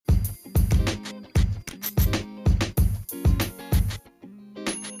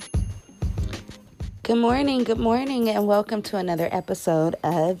Good morning, and welcome to another episode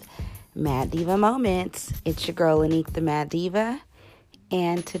of Mad Diva Moments. It's your girl, Anique the Mad Diva,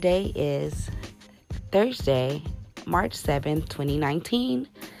 and today is Thursday, March 7th, 2019.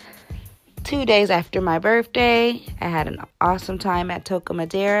 2 days after my birthday, I had an awesome time at Toca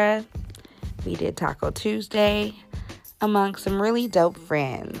Madera. We did Taco Tuesday among some really dope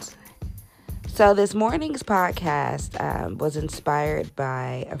friends. So this morning's podcast was inspired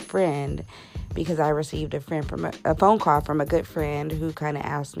by a friend because I received a phone call from a good friend who kind of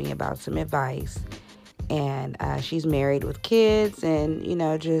asked me about some advice. And she's married with kids and,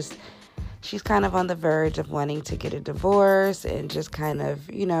 she's kind of on the verge of wanting to get a divorce and just kind of,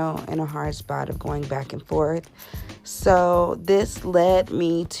 in a hard spot of going back and forth. So this led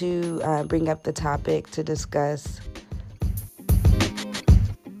me to bring up the topic to discuss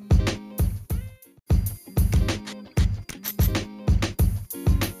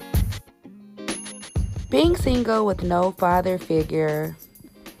being single with no father figure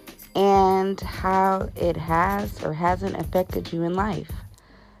and how it has or hasn't affected you in life.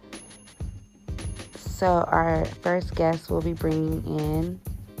 So our first guest we'll be bringing in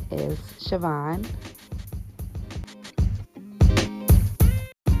is Siobhan.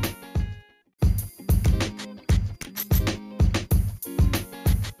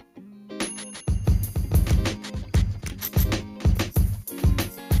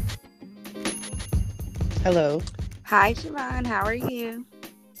 Hello. Hi, Siobhan. How are you?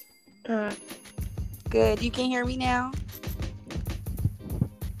 Good. You can hear me now?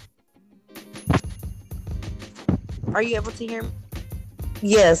 Are you able to hear me?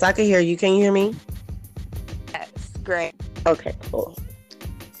 Yes, I can hear you. Can you hear me? Yes. Great. Okay, cool.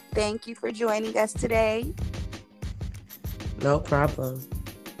 Thank you for joining us today. No problem.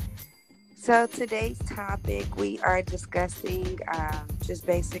 So today's topic, we are discussing just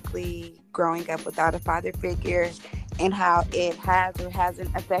basically growing up without a father figure and how it has or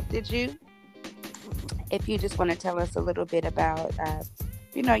hasn't affected you. If you just want to tell us a little bit about,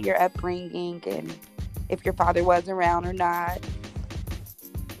 your upbringing and if your father was around or not.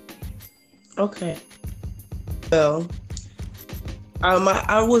 Okay. Well,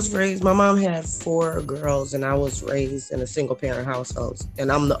 I was raised, my mom had 4 girls and I was raised in a single parent household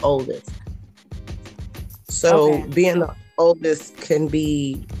and I'm the oldest. So being the oldest can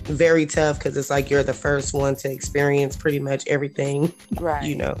be very tough because it's like you're the first one to experience pretty much everything.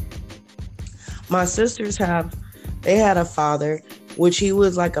 Right. My sisters they had a father, which he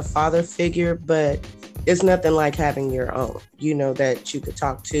was like a father figure, but it's nothing like having your own, that you could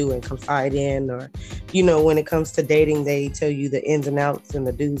talk to and confide in, or, when it comes to dating, they tell you the ins and outs and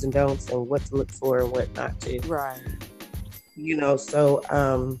the do's and don'ts and what to look for and what not to. Right. So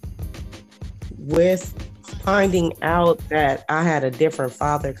with finding out that I had a different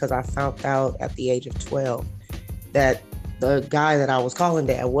father, because I found out at the age of 12 that the guy that I was calling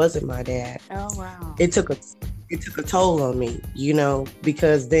dad wasn't my dad. Oh, wow. It took a toll on me,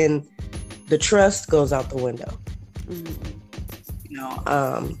 because then the trust goes out the window.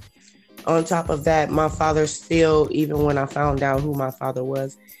 Mm-hmm. On top of that, my father still, even when I found out who my father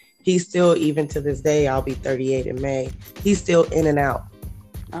was, he's still, even to this day, I'll be 38 in May, he's still in and out.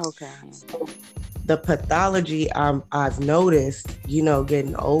 Okay. So the pathology I've noticed,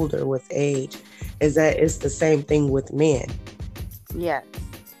 getting older with age, is that it's the same thing with men. Yes.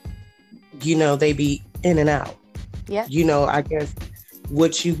 They be in and out. Yeah. I guess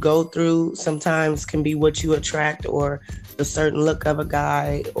what you go through sometimes can be what you attract, or the certain look of a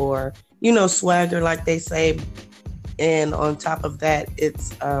guy, or, swagger, like they say. And on top of that,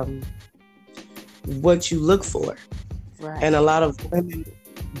 it's what you look for. Right. And a lot of women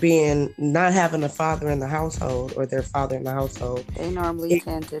not having a father in the household or their father in the household, they normally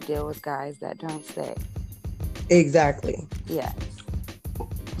tend to deal with guys that don't stay. Exactly. Yes.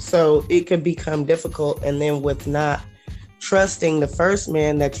 So it could become difficult. And then with not trusting the first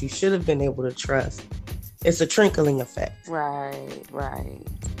man that you should have been able to trust, it's a trickling effect. Right.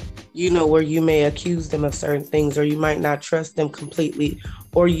 Where you may accuse them of certain things, or you might not trust them completely,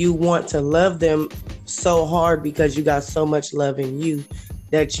 or you want to love them so hard because you got so much love in you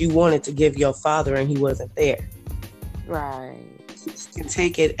that you wanted to give your father and he wasn't there. Right. You can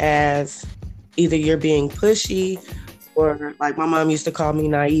take it as either you're being pushy, or like my mom used to call me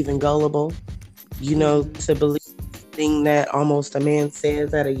naive and gullible, to believe thing that almost a man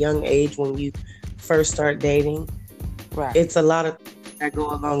says at a young age when you first start dating. Right. It's a lot of things that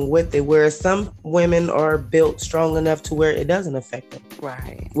go along with it, where some women are built strong enough to where it doesn't affect them.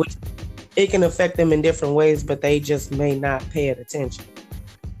 Right. Which it can affect them in different ways, but they just may not pay it attention.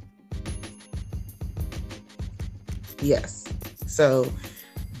 Yes. So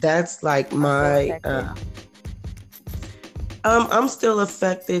That's like I'm still my affected. I'm still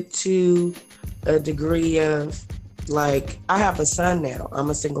affected to a degree of, like, I have a son now. I'm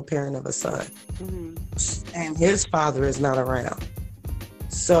a single parent of a son. Mm-hmm. And his father is not around.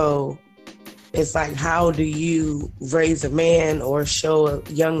 So it's like, how do you raise a man or show a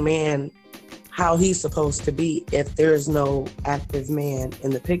young man how he's supposed to be if there's no active man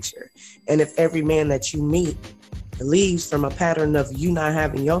in the picture? And if every man that you meet leaves from a pattern of you not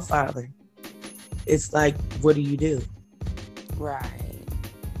having your father, it's like, what do you do? Right.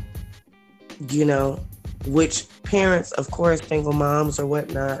 You know, which parents, of course, single moms or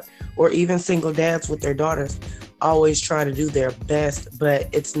whatnot, or even single dads with their daughters, always try to do their best, but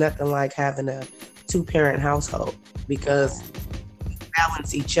it's nothing like having a two-parent household, because we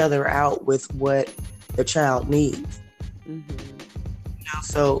balance each other out with what the child needs. Mm-hmm.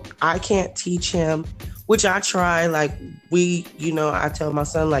 So I can't teach him, which I try. Like, I tell my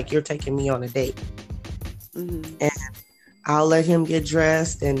son, like, you're taking me on a date. Mm-hmm. And I'll let him get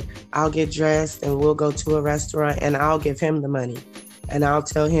dressed, and I'll get dressed, and we'll go to a restaurant, and I'll give him the money. And I'll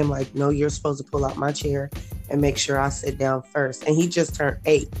tell him, like, no, you're supposed to pull out my chair and make sure I sit down first. And he just turned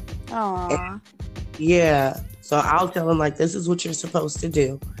 8. Aww. Yeah. So I'll tell him, like, this is what you're supposed to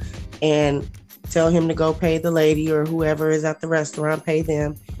do. And tell him to go pay the lady or whoever is at the restaurant, pay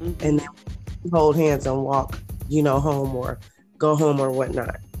them. Mm-hmm. And then hold hands and walk, home or go home or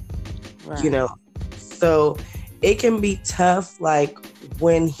whatnot. Right. So it can be tough, like,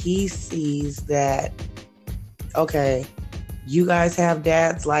 when he sees that, okay, you guys have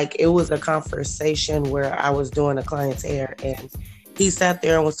dads. Like, it was a conversation where I was doing a client's hair, and he sat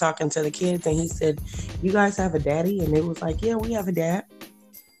there and was talking to the kids, and he said, you guys have a daddy? And it was like, yeah, we have a dad.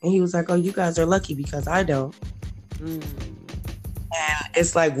 And he was like, oh, you guys are lucky because I don't. Mm. And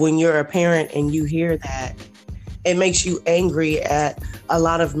it's like, when you're a parent and you hear that, it makes you angry at a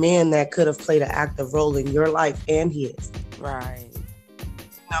lot of men that could have played an active role in your life and his. Right.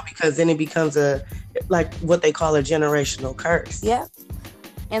 Because then it becomes like what they call a generational curse. Yep.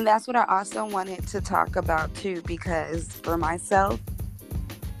 And that's what I also wanted to talk about too, because for myself,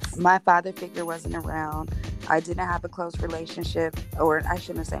 my father figure wasn't around. I didn't have a close relationship, or I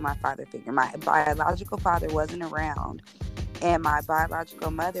shouldn't say my father figure. My biological father wasn't around, and my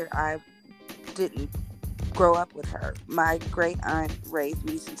biological mother, I didn't grow up with her. My great aunt raised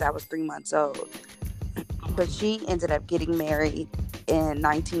me since I was 3 months old, but she ended up getting married in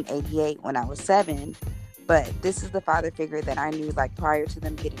 1988 when I was 7. But this is the father figure that I knew, like, prior to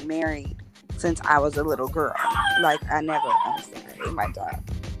them getting married, since I was a little girl. Like, I'm sorry, my dog.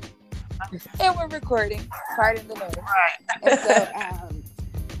 And we're recording, pardon the noise. And so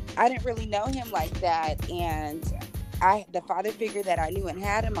I didn't really know him like that, and the father figure that I knew and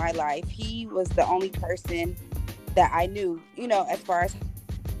had in my life, he was the only person that I knew, as far as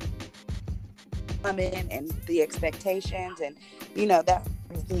women and the expectations and, that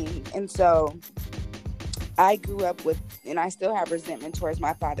thing. And so I grew up with, and I still have resentment towards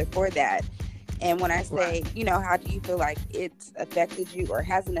my father for that. And when I say, how do you feel like it's affected you or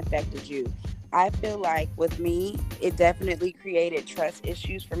hasn't affected you? I feel like with me, it definitely created trust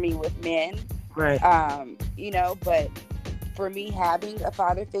issues for me with men. Right. But for me, having a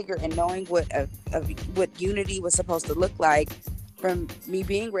father figure and knowing what unity was supposed to look like, from me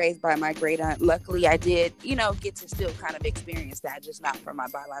being raised by my great aunt, luckily I did, get to still kind of experience that, just not from my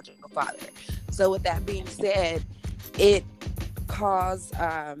biological father. So with that being said, it caused,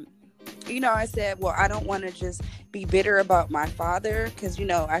 I said, well, I don't want to just be bitter about my father, because,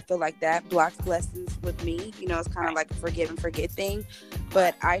 I feel like that blocks blessings with me. It's kind of like a forgive and forget thing.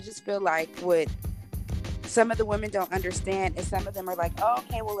 But I just feel like what some of the women don't understand is some of them are like, oh,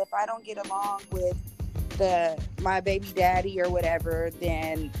 okay, well, if I don't get along with my baby daddy or whatever,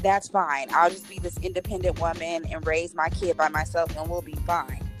 then that's fine. I'll just be this independent woman and raise my kid by myself and we'll be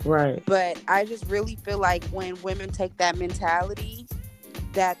fine. Right. But I just really feel like when women take that mentality,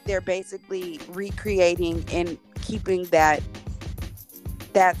 that they're basically recreating and keeping that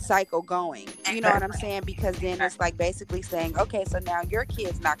cycle going. You know what I'm saying? Because then it's like basically saying, okay, so now your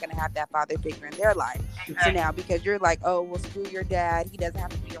kid's not going to have that father figure in their life. So now because you're like, oh, well, screw your dad, he doesn't have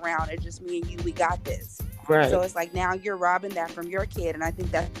to be around, it's just me and you, we got this. Right. So it's like now you're robbing that from your kid. And I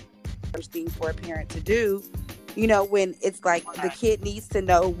think that's the first thing for a parent to do, when it's like the kid needs to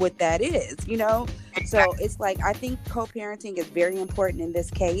know what that is, So it's like, I think co-parenting is very important in this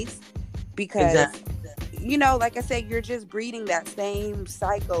case because, like I said, you're just breeding that same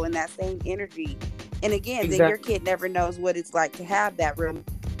cycle and that same energy. And again, then your kid never knows what it's like to have that real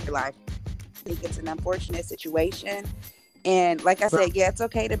life. I think it's an unfortunate situation. And like I said, yeah, it's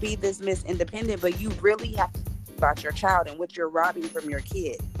okay to be this Miss Independent, but you really have to about your child and what you're robbing from your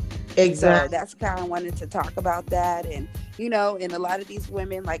kid. Exactly. So that's kind of wanted to talk about that. And, and a lot of these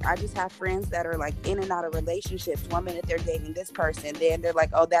women, like, I just have friends that are like in and out of relationships. 1 minute they're dating this person, then they're like,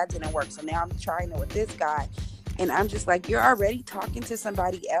 oh, that didn't work, so now I'm trying it with this guy. And I'm just like, you're already talking to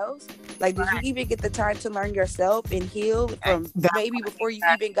somebody else? Like, did you even get the time to learn yourself and heal from maybe before you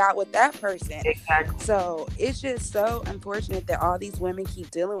even got with that person? Exactly. So it's just so unfortunate that all these women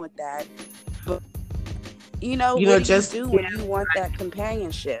keep dealing with that. But, what just do you do when you want that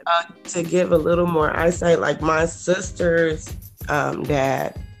companionship? To give a little more eyesight, like my sister's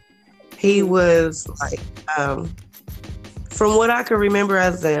dad, he was like, from what I can remember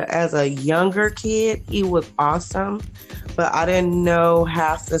as a younger kid, he was awesome, but I didn't know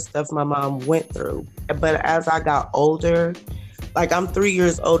half the stuff my mom went through. But as I got older, like I'm 3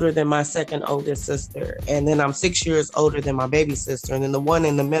 years older than my second oldest sister, and then I'm 6 years older than my baby sister, and then the one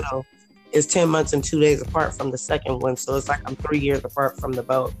in the middle is 10 months and 2 days apart from the second one. So it's like I'm 3 years apart from the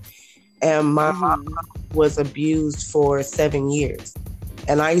both. And my mom was abused for 7 years.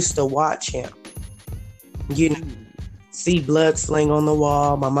 And I used to watch him, see blood sling on the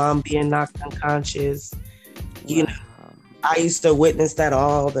wall, my mom being knocked unconscious. I used to witness that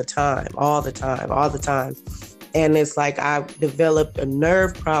all the time. And it's like I developed a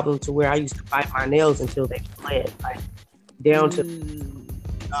nerve problem to where I used to bite my nails until they bled, like down to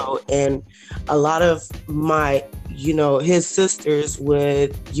and a lot of my, his sisters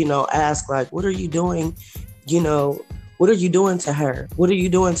would, ask like, what are you doing? What are you doing to her? What are you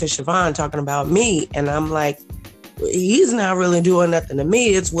doing to Siobhan, talking about me? And I'm like, he's not really doing nothing to me.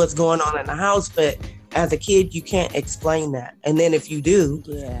 It's what's going on in the house. But as a kid, you can't explain that. And then if you do,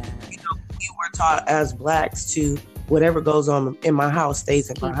 we were taught as Blacks to whatever goes on in my house stays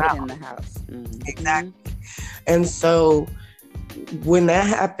in my house. In the house. Mm-hmm. Exactly. And so when that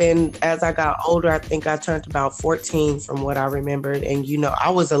happened, as I got older, I think I turned about 14 from what I remembered. And, I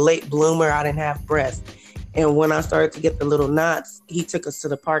was a late bloomer. I didn't have breasts. And when I started to get the little knots, he took us to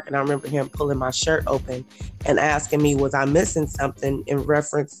the park, and I remember him pulling my shirt open and asking me, was I missing something, in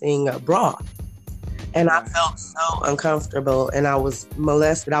referencing a bra? And I felt so uncomfortable, and I was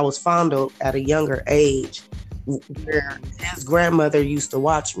molested. I was fondled at a younger age, where his grandmother used to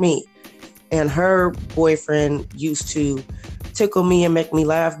watch me, and her boyfriend used to tickle me and make me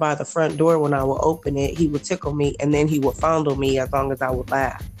laugh by the front door. When I would open it, he would tickle me, and then he would fondle me as long as I would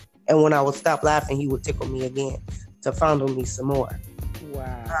laugh. And when I would stop laughing, he would tickle me again to fondle me some more.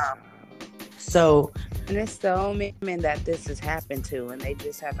 Wow. And there's so many men that this has happened to, and they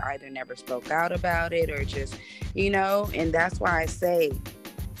just have either never spoke out about it or just, and that's why I say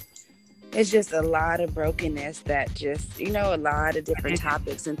it's just a lot of brokenness that just, a lot of different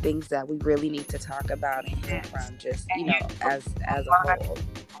topics and things that we really need to talk about and hear from just, as a whole.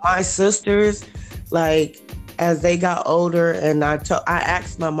 My sisters, like, as they got older, and I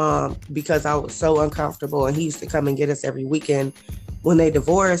asked my mom, because I was so uncomfortable, and he used to come and get us every weekend when they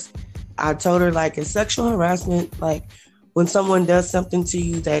divorced. I told her, like, it's sexual harassment, like when someone does something to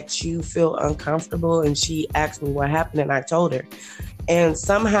you that you feel uncomfortable. And she asked me what happened, and I told her. And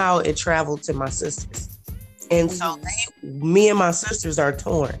somehow it traveled to my sisters. And so me and my sisters are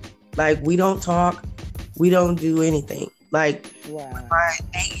torn. Like, we don't talk. We don't do anything. Like, my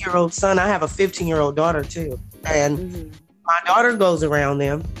 8-year-old son, I have a 15-year-old daughter too. And my daughter goes around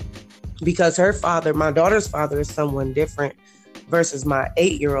them because my daughter's father is someone different versus my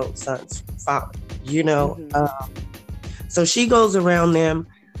 8-year-old son's father, so she goes around them,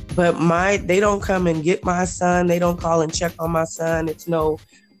 but they don't come and get my son. They don't call and check on my son. It's no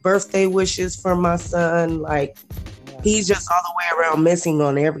birthday wishes for my son. Like, he's just all the way around missing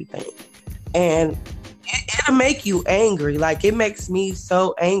on everything. And it'll make you angry. Like, it makes me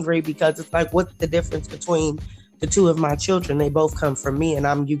so angry because it's like, what's the difference between the two of my children? They both come from me, and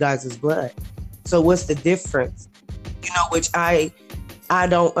I'm you guys' blood. So what's the difference? Which I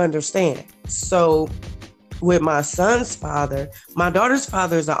don't understand. So with my son's father, my daughter's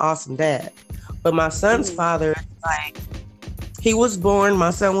father is an awesome dad, but my son's father, like,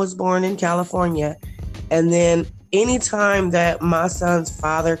 my son was born in California, and then anytime that my son's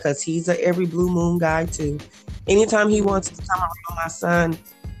father, because he's a every blue moon guy too, anytime he wants to come around my son,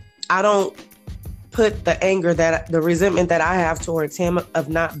 I don't put the resentment that I have towards him of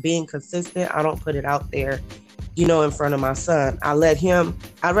not being consistent, I don't put it out there, in front of my son.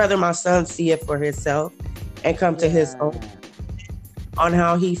 I'd rather my son see it for himself and come to his own on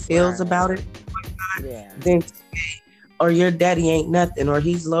how he feels about it. Then, or your daddy ain't nothing, or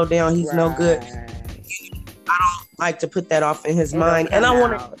he's low down, he's no good. I don't like to put that off in his mind. And I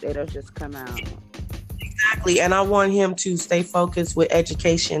want it'll just come out. Exactly. And I want him to stay focused with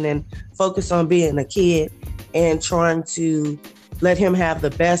education and focus on being a kid and trying to let him have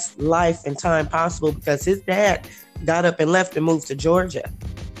the best life and time possible, because his dad got up and left and moved to Georgia.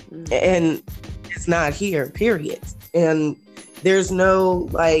 And it's not here, period. And there's no,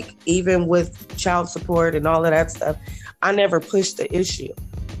 like, even with child support and all of that stuff, I never pushed the issue,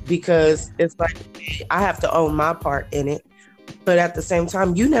 because it's like, I have to own my part in it. But at the same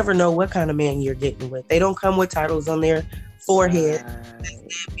time, you never know what kind of man you're getting with. They don't come with titles on their forehead.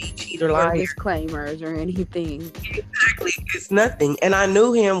 Be cheat or liar. Disclaimers or anything. Exactly. It's nothing. And I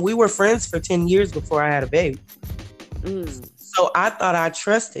knew him. We were friends for 10 years before I had a baby. So I thought I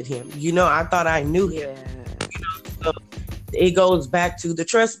trusted him. I thought I knew him. So it goes back to the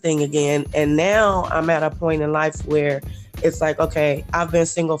trust thing again. And now I'm at a point in life where it's like, okay, I've been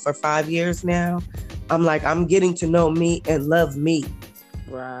single for 5 years now. I'm like, I'm getting to know me and love me.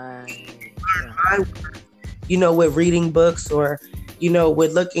 Right. With reading books, or,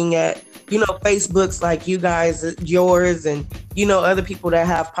 with looking at, Facebooks like you guys, yours, and, other people that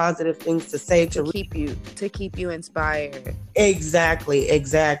have positive things to say to keep you inspired. Exactly.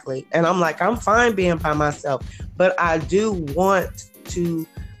 And I'm like, I'm fine being by myself, but I do want to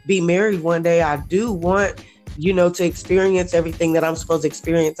be married one day. I do want, to experience everything that I'm supposed to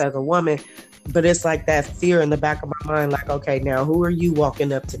experience as a woman. But it's like that fear in the back of my mind, like, okay, now who are you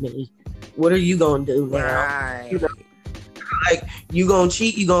walking up to me? What are you gonna do now? Right. Like, you gonna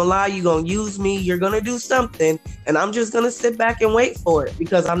cheat, you gonna lie, you gonna use me, you're gonna do something, and I'm just gonna sit back and wait for it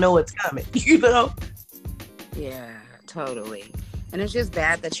because I know it's coming. Yeah, totally. And it's just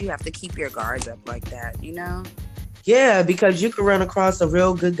bad that you have to keep your guards up like that, Yeah, because you could run across a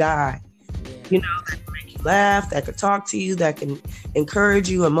real good guy, that can make you laugh, that could talk to you, that can encourage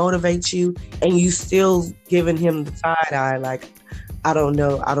you and motivate you, and you still giving him the side eye, like, I don't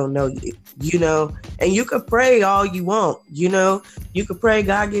know, and you could pray all you want, you could pray,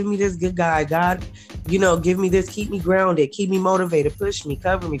 God, give me this good guy, God, give me this, keep me grounded, keep me motivated, push me,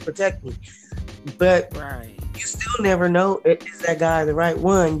 cover me, protect me. But you still never know, is that guy the right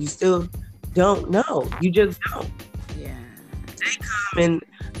one? You still don't know. You just don't. Yeah. They come in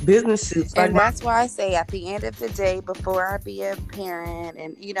business suits. And that's why I say, at the end of the day, before I be a parent,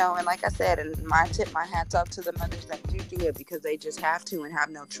 and and like I said, and I tip my hats off to the mothers that do it, because they just have to and have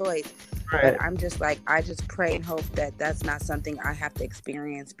no choice. Right. But I'm just like, I just pray and hope that that's not something I have to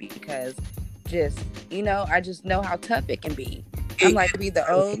experience, because just, I just know how tough it can be. I'm like, be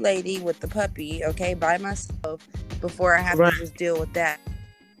the old lady with the puppy, okay, by myself, before I have to just deal with that.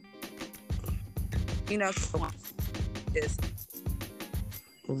 Just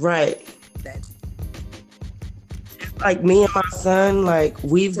right. Like me and my son, like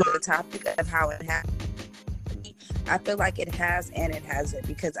we've got the topic of how it happened. I feel like it has and it hasn't,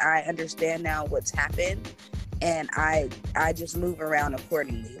 because I understand now what's happened, and I just move around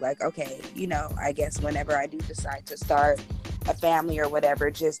accordingly. Like, okay, I guess whenever I do decide to start a family or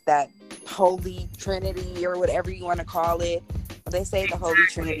whatever, just that Holy Trinity or whatever you want to call it. They say the Holy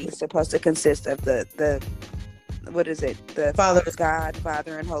Trinity is supposed to consist of the what is it? The Father, God,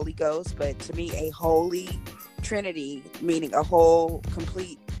 Father, and Holy Ghost. But to me, a Holy Trinity, meaning a whole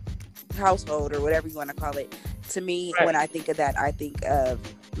complete household or whatever you want to call it. To me, when I think of that, I think of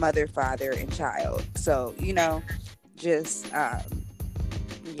mother, father, and child. So, just, I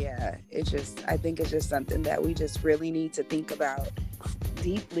think it's just something that we just really need to think about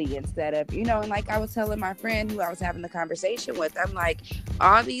deeply, instead of, and like I was telling my friend who I was having the conversation with, I'm like,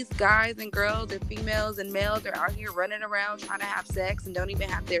 all these guys and girls and females and males are out here running around trying to have sex and don't even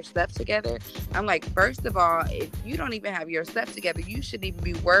have their stuff together. I'm like, first of all, if you don't even have your stuff together, you shouldn't even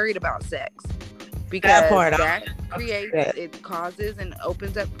be worried about sex, because that creates, it causes and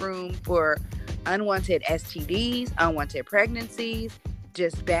opens up room for unwanted STDs, unwanted pregnancies,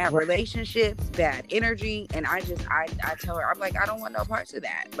 just bad relationships, bad energy. And I tell her, I'm like, I don't want no parts of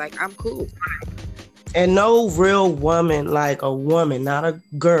that. Like, I'm cool. And no real woman, like a woman, not a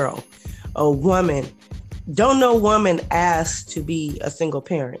girl, a woman. Don't no woman ask to be a single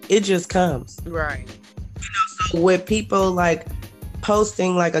parent. It just comes. Right. So with people like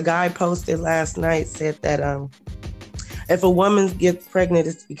posting, like a guy posted last night, said that if a woman gets pregnant,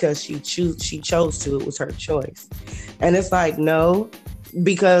 it's because she chose to. It was her choice. And it's like, no,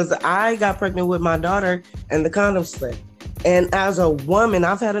 because I got pregnant with my daughter and the condom slipped. And as a woman,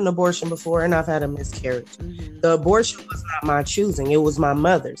 I've had an abortion before and I've had a miscarriage. Mm-hmm. The abortion was not my choosing. It was my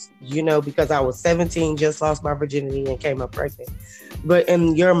mother's, because I was 17, just lost my virginity and came up pregnant. But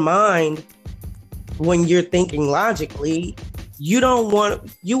in your mind, when you're thinking logically, you wouldn't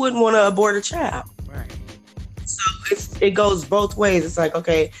want to abort a child. Right. So it goes both ways. It's like,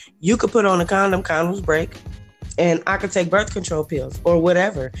 okay, you could put on a condom, condoms break. And I could take birth control pills or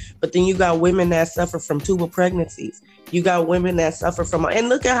whatever. But then you got women that suffer from tubal pregnancies. You got women that suffer from, and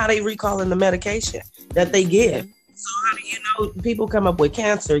look at how they recalling the medication that they give. So how do you know people come up with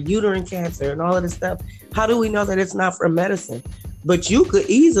cancer, uterine cancer, and all of this stuff? How do we know that it's not from medicine? But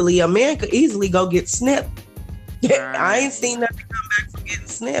a man could easily go get snipped. Right. I ain't seen nothing come back from getting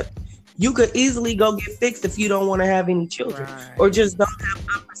snipped. You could easily go get fixed if you don't want to have any children, right, or just don't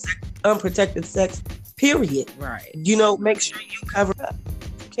have unprotected sex, period. Right. Make sure you cover up.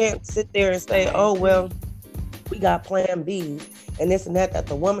 You can't sit there and say, oh, well, we got plan B and this and that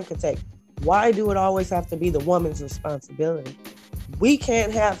the woman can take. Why do it always have to be the woman's responsibility? We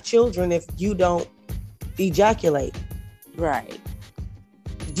can't have children if you don't ejaculate. Right.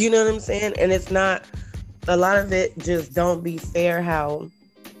 Do you know what I'm saying? And it's not, a lot of it just don't be fair how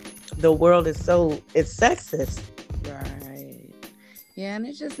the world is it's sexist. Right. Yeah, and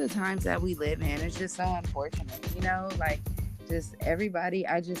it's just the times that we live in. It's just so unfortunate, just everybody.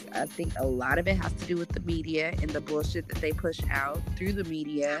 I think a lot of it has to do with the media and the bullshit that they push out through the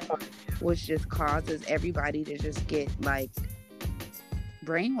media, which just causes everybody to just get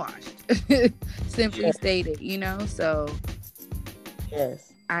brainwashed, simply stated, so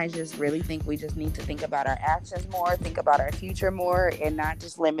yes, I just really think we just need to think about our actions more, think about our future more, and not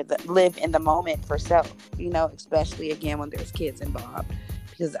just live in the moment for self, especially again when there's kids involved.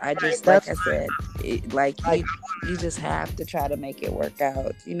 Because I just, like I said, you just have to try to make it work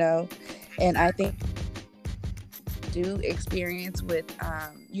out, And I think do experience with,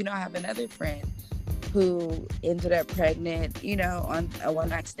 I have another friend who ended up pregnant, on a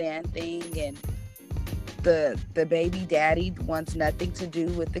one-night stand thing, and the baby daddy wants nothing to do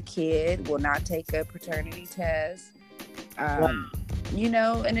with the kid, will not take a paternity test, and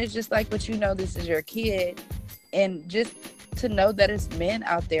it's just like, but this is your kid, and just to know that it's men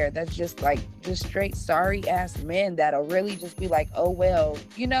out there that's just straight sorry ass men that'll really just be like, oh well,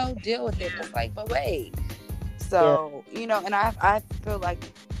 deal with it. It's but wait, so and I feel like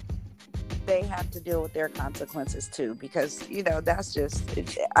they have to deal with their consequences too, because that's just,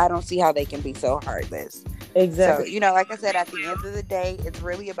 I don't see how they can be so heartless. Exactly. So like I said, at the end of the day, it's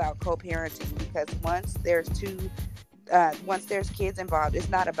really about co-parenting, because once there's kids involved, it's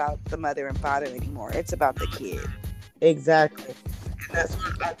not about the mother and father anymore, it's about the kid. Exactly. And that's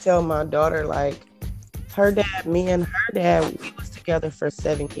what I tell my daughter, me and her dad, we was together for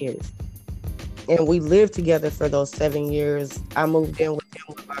 7 years. And we lived together for those 7 years. I moved in with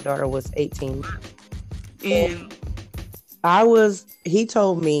him when my daughter was 18 months. And he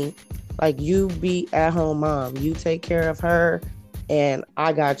told me, you be at home mom, you take care of her, and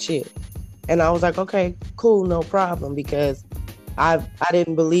I got you. And I was like, okay, cool, no problem, because I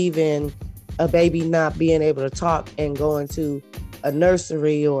didn't believe in a baby not being able to talk and going to a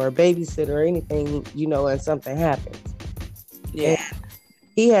nursery or a babysitter or anything, and something happens. Yeah. And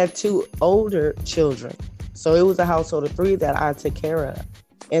he had 2 older children. So it was a household of 3 that I took care of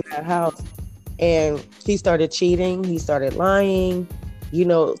in that house. And he started cheating. He started lying.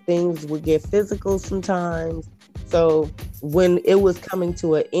 Things would get physical sometimes. So when it was coming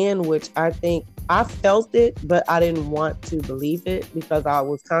to an end, which I think I felt it, but I didn't want to believe it, because I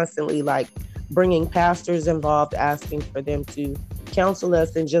was constantly bringing pastors involved, asking for them to counsel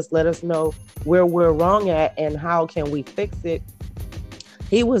us and just let us know where we're wrong at and how can we fix it.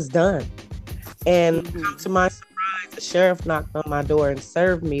 He was done. And to my surprise, the sheriff knocked on my door and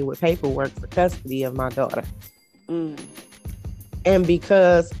served me with paperwork for custody of my daughter. And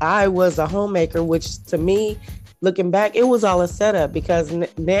because I was a homemaker, which to me, looking back, it was all a setup, because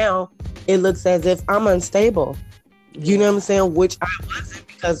now it looks as if I'm unstable. You know what I'm saying? Which I wasn't,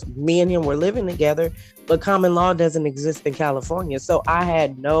 because me and him were living together, but common law doesn't exist in California. So I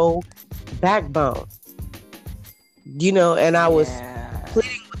had no backbone, and I was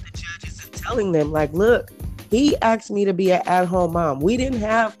pleading with the judges and telling them, look, he asked me to be an at-home mom. We didn't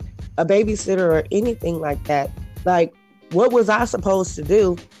have a babysitter or anything like that. What was I supposed to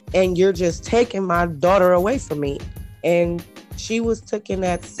do? And you're just taking my daughter away from me. And she was taken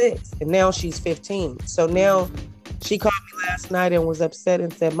at 6, and now she's 15. So now she called me last night and was upset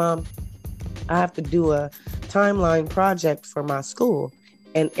and said, Mom, I have to do a timeline project for my school.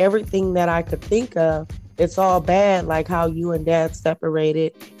 And everything that I could think of, it's all bad, like how you and Dad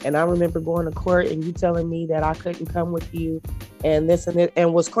separated. And I remember going to court and you telling me that I couldn't come with you and this and it,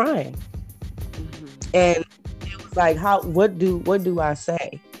 and was crying. And it was like, what do I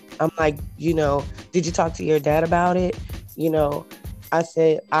say? I'm like, did you talk to your dad about it? I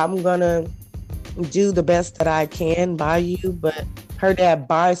said, I'm gonna do the best that I can by you, but her dad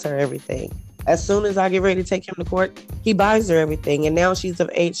buys her everything. As soon as I get ready to take him to court, he buys her everything, and now she's of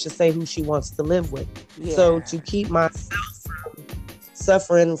age to say who she wants to live with. Yeah. So to keep myself from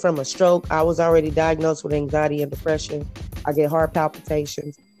suffering from a stroke, I was already diagnosed with anxiety and depression. I get heart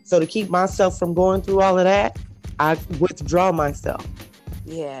palpitations. So to keep myself from going through all of that, I withdraw myself.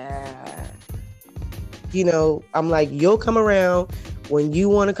 Yeah. You know, I'm like, you'll come around when you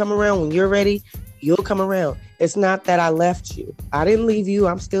want to come around, when you're ready, you'll come around. It's not that I left you. I didn't leave you.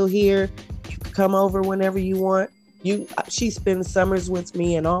 I'm still here. You can come over whenever you want. She spends summers with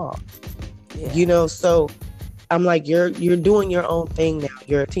me and all. Yeah. You know, so I'm like, you're doing your own thing now.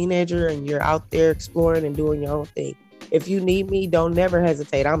 You're a teenager and you're out there exploring and doing your own thing. If you need me, don't never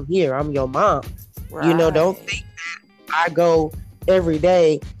hesitate. I'm here. I'm your mom. Right. You know, don't think that I go every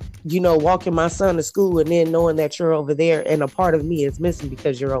day, you know, walking my son to school and then knowing that you're over there and a part of me is missing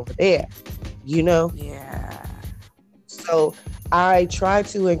because you're over there, you know? Yeah. So I try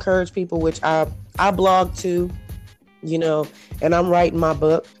to encourage people, which I blog too, you know, and I'm writing my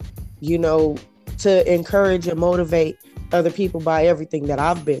book, you know, to encourage and motivate other people by everything that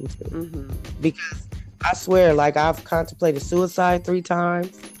I've been through. Mm-hmm. Because I swear, like, I've contemplated suicide 3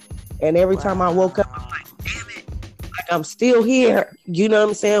 times. And every time I woke up, I'm like, damn it, like I'm still here. You know what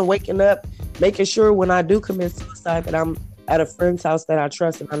I'm saying? Waking up, making sure when I do commit suicide that I'm at a friend's house that I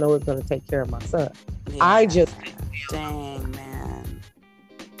trust and I know is going to take care of my son. Yeah. I just, dang, man.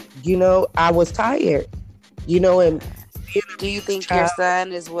 You know, I was tired, you know, and do you think your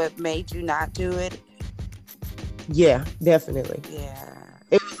son is what made you not do it? Yeah, definitely. Yeah.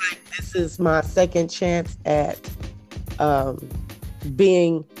 It was like, this is my second chance at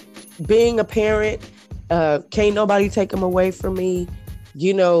being a parent. Can't nobody take him away from me.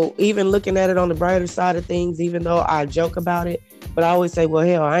 You know, even looking at it on the brighter side of things, even though I joke about it, but I always say, well,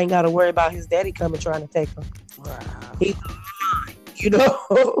 hell, I ain't got to worry about his daddy coming trying to take him. Wow. He's mine, you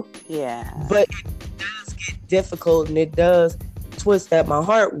know? Yeah. But it does get difficult and it does twist at my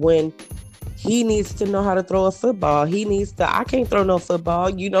heart when he needs to know how to throw a football. I can't throw no football.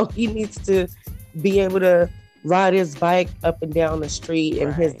 You know, he needs to be able to ride his bike up and down the street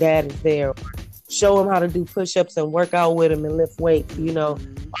and his dad is there. Show him how to do push-ups and work out with him and lift weights, you know, all of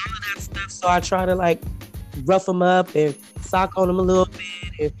that stuff. So I try to like rough him up and sock on him a little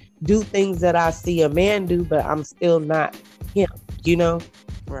bit and do things that I see a man do, but I'm still not him, you know?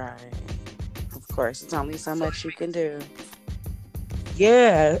 Right. Of course, it's only so much you can do.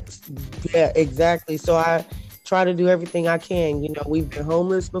 Yeah, exactly. So I try to do everything I can. You know, we've been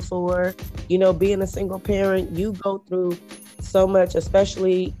homeless before. You know, being a single parent, you go through so much,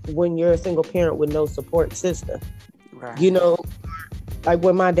 especially when you're a single parent with no support system. Right. You know, like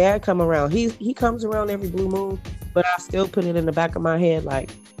when my dad come around, he comes around every blue moon, but I still put it in the back of my head,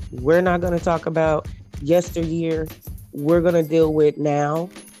 like, we're not going to talk about yesteryear. We're going to deal with now.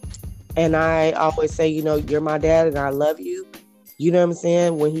 And I always say, you know, you're my dad and I love you. You know what I'm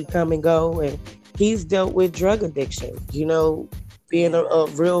saying? When he come and go, and he's dealt with drug addiction, you know, being a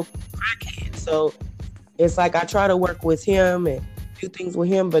real crackhead. So it's like I try to work with him and do things with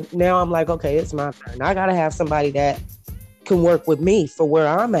him, but now I'm like, okay, it's my turn. I got to have somebody that can work with me for where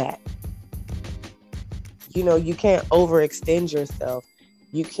I'm at. You know, you can't overextend yourself.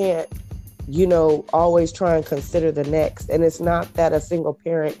 You can't, you know, always try and consider the next. And it's not that a single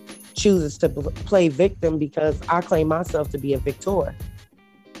parent chooses to play victim, because I claim myself to be a victor.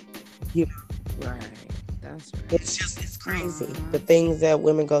 You know? Right. That's right. It's crazy. The things that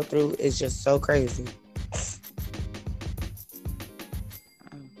women go through is just so crazy.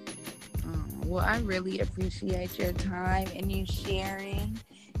 Well, I really appreciate your time and you sharing.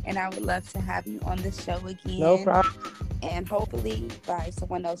 And I would love to have you on the show again. No problem. And hopefully by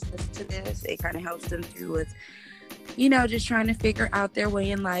someone else listens to this, it kind of helps them through with, you know, just trying to figure out their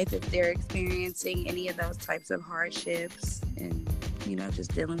way in life if they're experiencing any of those types of hardships and, you know,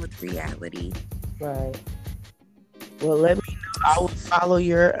 just dealing with reality. Right. Well, let me know. I will follow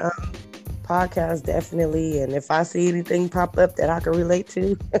your podcast definitely. And if I see anything pop up that I can relate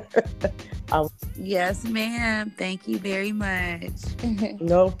to, Yes, ma'am. Thank you very much.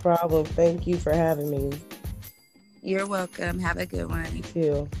 No problem. Thank you for having me. You're welcome. Have a good one. You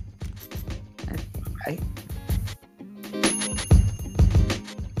too. Okay. Bye.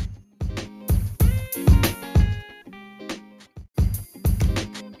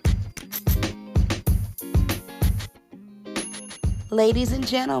 Ladies and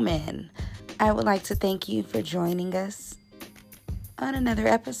gentlemen, I would like to thank you for joining us on another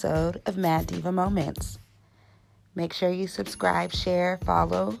episode of Mad Diva Moments. Make sure you subscribe, share,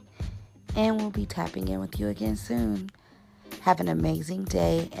 follow, and we'll be tapping in with you again soon. Have an amazing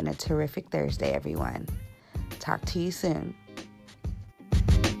day and a terrific Thursday, everyone. Talk to you soon.